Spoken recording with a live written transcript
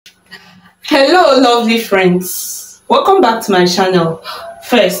Hello lovely friends, welcome back to my channel.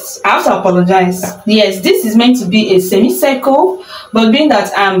 First, I have to apologize. Yes, this is meant to be a semicircle, but being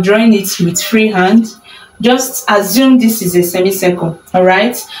that I'm drawing it with free hand, just assume this is a semicircle. All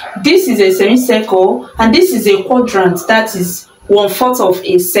right, this is a semicircle and this is a quadrant, that is 1/4 of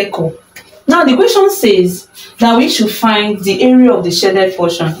a circle. Now the question says that we should find the area of the shaded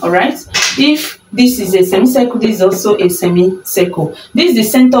portion. All right, if this is a semicircle, this is also a semicircle. This is the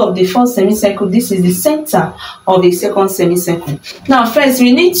center of the first semicircle, this is the center of the second semicircle. Now first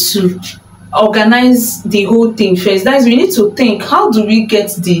we need to organize the whole thing first. That is, we need to think, how do we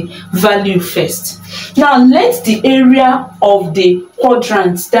get the value first? Now let the area of the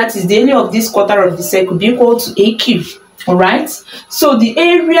quadrant, that is the area of this quarter of the circle, be equal to AQ. All right, so the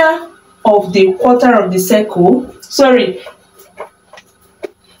area of the quarter of the circle,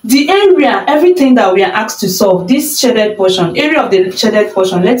 the area, everything that we are asked to solve, this shaded portion, area of the shaded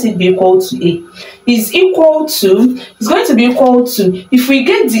portion, let it be equal to A, is equal to, it's going to be equal to, if we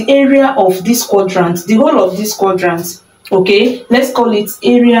get the area of this quadrant, the whole of this quadrant, okay, let's call it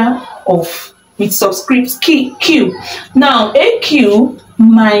area of, with subscript Q. Now AQ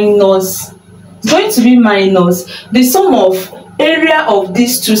minus, it's going to be minus the sum of area of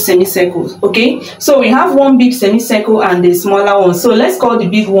these two semicircles. Okay, so we have one big semicircle and a smaller one, so let's call the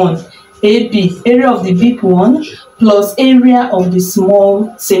big one AB, area of the big one plus area of the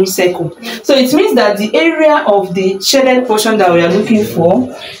small semicircle. So it means that the area of the shaded portion that we are looking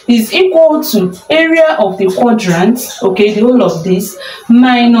for is equal to area of the quadrant, okay, the whole of this,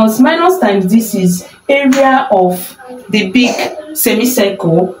 minus times this is area of the big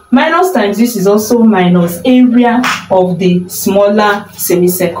semicircle, minus times this is also minus area of the smaller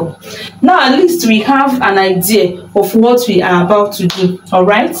semicircle. Now at least we have an idea of what we are about to do. All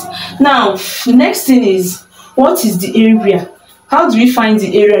right, now the next thing is, what is the area? How do we find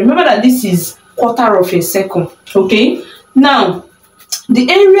the area? Remember that this is quarter of a circle. Okay, now the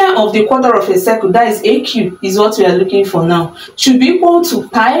area of the quarter of a circle, that is AQ, is what we are looking for now, should be equal to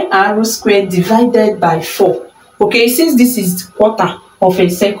pi r squared divided by 4. Okay, since this is quarter of a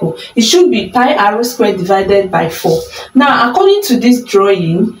circle, it should be pi r squared divided by 4. Now according to this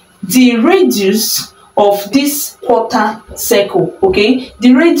drawing, the radius of this quarter circle, okay,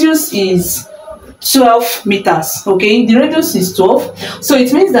 the radius is 12 meters. Okay, the radius is 12, so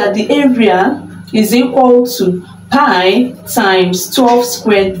it means that the area is equal to pi times 12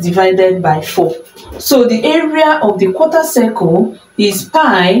 squared divided by 4. So the area of the quarter circle is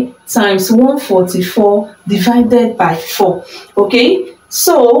pi times 144 divided by 4. Okay,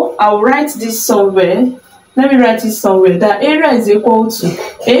 so I'll write this somewhere. Let me write it somewhere. The area is equal to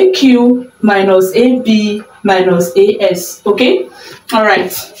AQ minus AB minus AS. Okay, all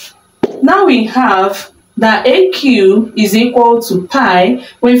right, now we have that AQ is equal to pi.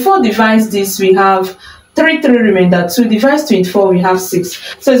 When 4 divides this, we have 3 remainder. 2 divides 24, we have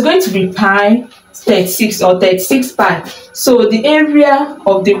 6. So it's going to be pi 36 or 36 pi. So the area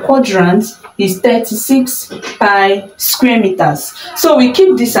of the quadrant is 36 pi square meters. So we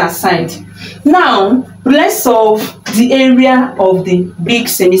keep this aside. Now let's solve the area of the big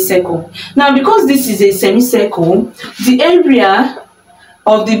semicircle. Now because this is a semicircle, the area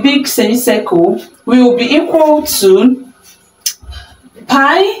of the big semicircle will be equal to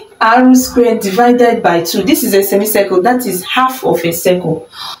pi r squared divided by 2. This is a semicircle, that is half of a circle.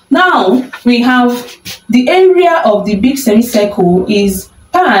 Now we have the area of the big semicircle is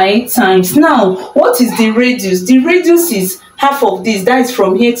pi times, now what is the radius? The radius is half of this, that is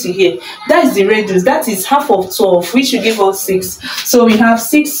from here to here, that is the radius, that is half of 12, which will give us 6. So we have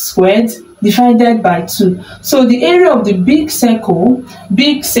 6 squared divided by 2. So the area of the big circle,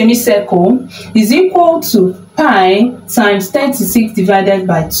 big semicircle, is equal to pi times 36 divided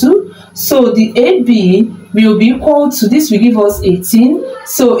by 2. So the AB will be equal to, this will give us 18,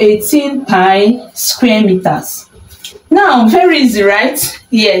 so 18 pi square meters. Now very easy, right?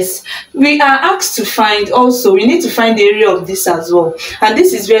 Yes, we are asked to find, also we need to find the area of this as well, and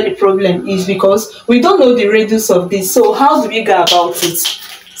this is where the problem is, because we don't know the radius of this. So how do we go about it?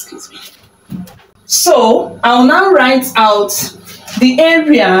 Excuse me. So I'll now write out the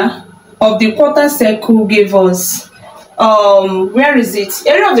area of the quarter circle. Gave us where is it?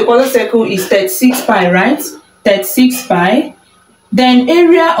 Area of the quarter circle is 36 pi, right? 36 pi. Then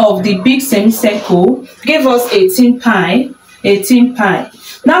area of the big semicircle gave us 18 pi.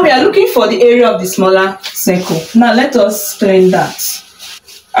 Now we are looking for the area of the smaller circle. Now let us explain that.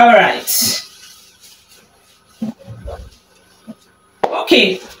 All right,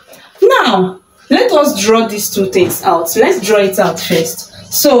 okay, now let us draw these two things out. Let's draw it out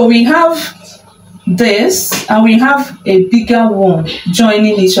first. So we have this, and we have a bigger one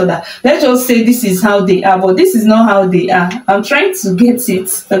joining each other. Let's just say this is how they are, but this is not how they are. I'm trying to get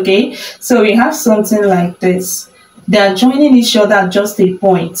it. Okay, so we have something like this. They are joining each other at just a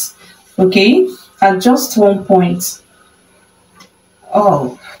point. Okay, at just one point.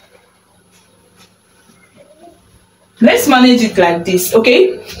 Oh, let's manage it like this.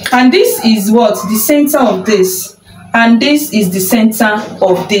 Okay, and this is what the center of this, and this is the center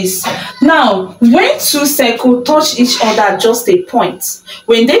of this. Now when two circles touch each other at just a point,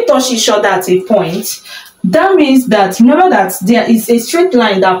 when they touch each other at a point, that means that, remember that there is a straight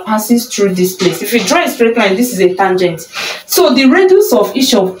line that passes through this place. If you draw a straight line, this is a tangent, so the radius of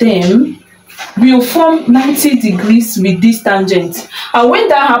each of them will form 90 degrees with this tangent. And when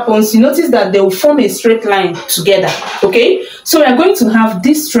that happens, you notice that they will form a straight line together. Okay, so we are going to have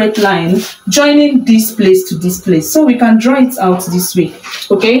this straight line joining this place to this place. So we can draw it out this way.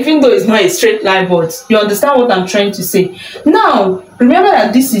 Okay, even though it's not a straight line, but you understand what I'm trying to say. Now remember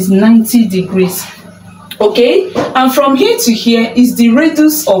that this is 90 degrees. Okay, and from here to here is the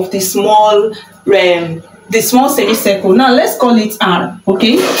radius of the small semicircle. Now let's call it R.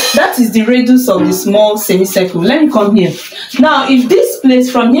 Okay, that is the radius of the small semicircle. Let me come here. Now if this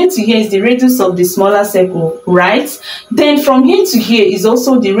place from here to here is the radius of the smaller circle, right, then from here to here is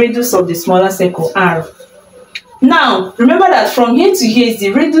also the radius of the smaller circle, R. Now remember that from here to here is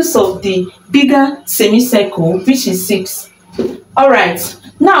the radius of the bigger semicircle, which is 6. All right,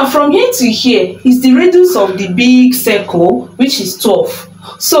 now from here to here is the radius of the big circle, which is 12.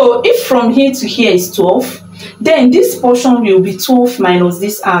 So if from here to here is 12, then this portion will be 12 minus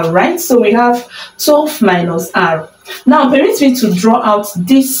this R, right? So we have 12 minus R. Now permit me to draw out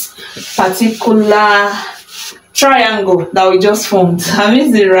this particular triangle that we just formed.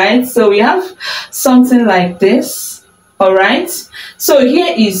 Amazing, right? So we have something like this. All right, so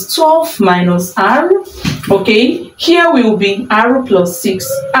here is 12 minus R. Okay, here will be R plus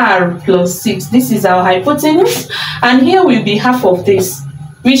 6, R plus 6. This is our hypotenuse, and here will be half of this,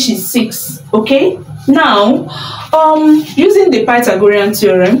 which is 6. Okay, now using the Pythagorean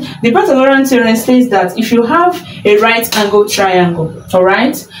theorem states that if you have a right angle triangle, all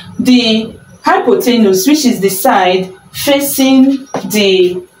right, the hypotenuse, which is the side facing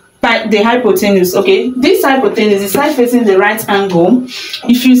the hypotenuse, okay, this hypotenuse, the side facing the right angle,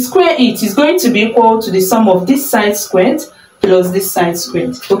 if you square it, is going to be equal to the sum of this side squared plus this side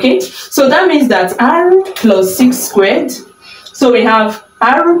squared. Okay, so that means that R plus 6 squared, so we have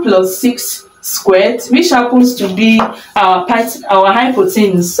R plus 6 squared, which happens to be our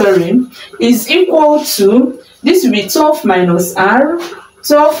hypotenuse, sorry, is equal to, this will be 12 minus R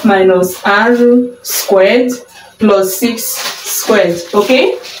squared plus 6 squared.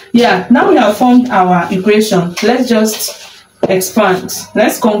 Okay, yeah, now we have formed our equation. Let's just expand.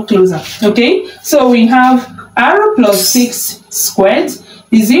 Let's come closer. Okay, so we have R plus 6 squared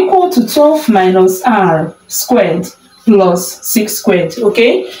is equal to 12 minus R squared plus 6 squared.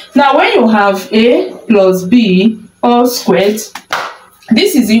 Okay, now when you have A plus B all squared,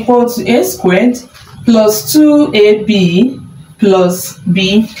 this is equal to A squared plus 2AB plus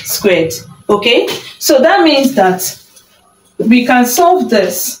B squared. Okay, so that means that we can solve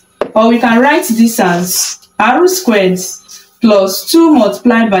this, or we can write this as R squared plus 2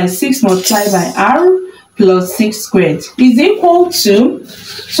 multiplied by 6 multiplied by R plus 6 squared is equal to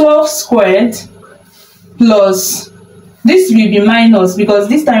 12 squared plus, this will be minus because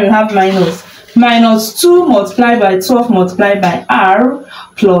this time we have minus 2 multiplied by 12 multiplied by R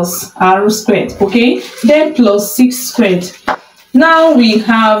plus R squared. Okay, then plus 6 squared. Now we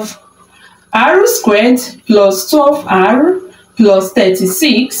have R squared plus 12R plus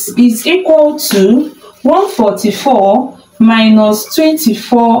 36 is equal to 144 minus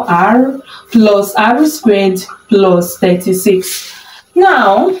 24R plus R squared plus 36.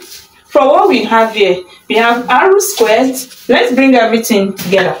 Now, from what we have here, we have R squared. Let's bring everything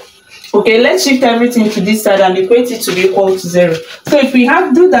together. Okay, let's shift everything to this side and equate it to be equal to 0. So if we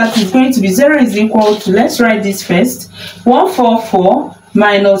do that, it's going to be 0 is equal to, let's write this first, 144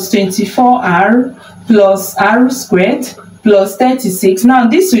 minus 24R plus R squared plus 36. Now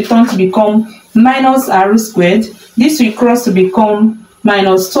this will turn to become minus R squared. This will cross to become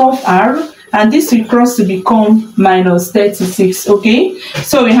minus 12R, and this will cross to become minus 36. Okay,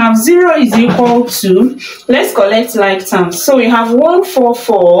 so we have 0 is equal to, let's collect like terms. So we have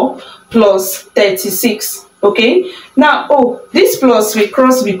 144 plus 36. Okay, now this plus will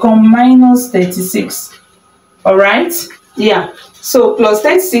cross become minus 36. All right, yeah, so plus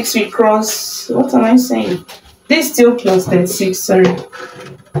 36 will cross, what am I saying? This still plus 36, sorry.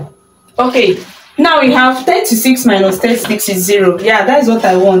 Okay, Now we have 36 minus 36 is 0. Yeah, that is what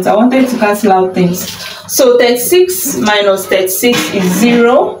I want. I wanted to cancel out things. So 36 minus 36 is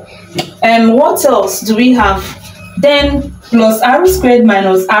 0. What else do we have? Then plus r squared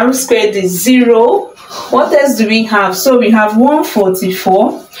minus r squared is 0. What else do we have? So we have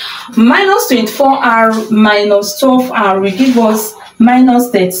 144 minus 24r minus 12r will give us minus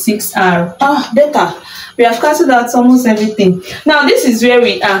 36r. Better. We have cancelled out almost everything. Now this is where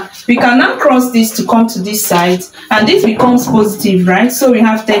we are. We can now cross this to come to this side, and this becomes positive, right? So we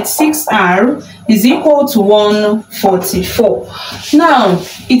have 36r is equal to 144. Now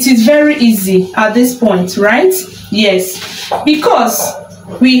it is very easy at this point, right? Yes, because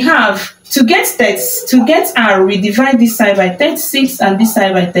we have to get r, we divide this side by 36 and this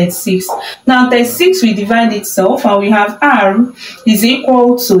side by 36. Now 36 we divide itself, and we have r is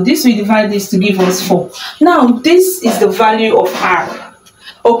equal to this, we divide this to give us 4. Now this is the value of r.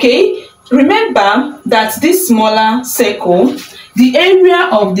 Okay, remember that this smaller circle, the area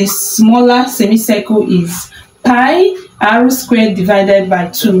of the smaller semicircle is pi r squared divided by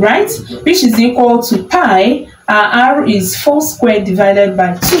 2, right? Which is equal to pi, r is 4 squared divided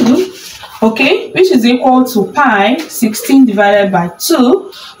by 2. Okay, which is equal to pi 16 divided by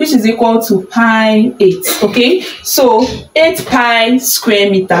 2, which is equal to pi 8. Okay, so 8 pi square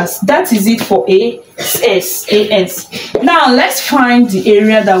meters. That is it for AS. Now let's find the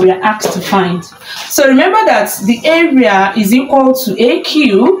area that we are asked to find. So remember that the area is equal to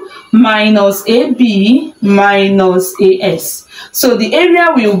AQ minus AB minus AS. So the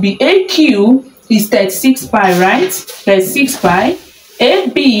area will be AQ is 36 pi, right? 36 pi.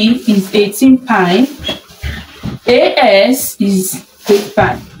 AB is 18 pi, AS is 8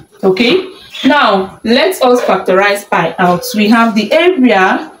 pi. Okay, now let us factorize pi out. We have the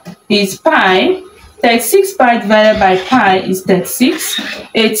area is pi, 36 pi divided by pi is 36,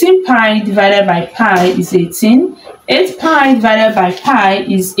 18 pi divided by pi is 18, 8 pi divided by pi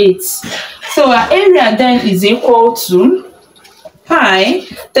is 8. So our area then is equal to pi,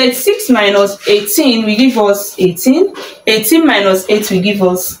 36 minus 18 will give us 18, 18 minus 8 will give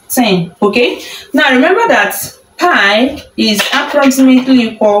us 10. Okay, now remember that pi is approximately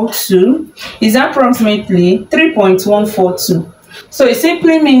equal to, is approximately 3.142. So it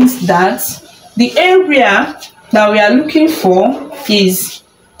simply means that the area that we are looking for is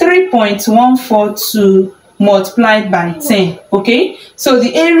 3.142 multiplied by 10. Okay, so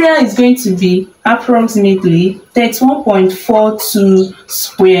the area is going to be approximately 31.42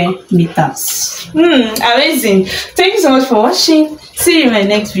 square meters. Amazing. Thank you so much for watching. See you in my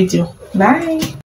next video. Bye.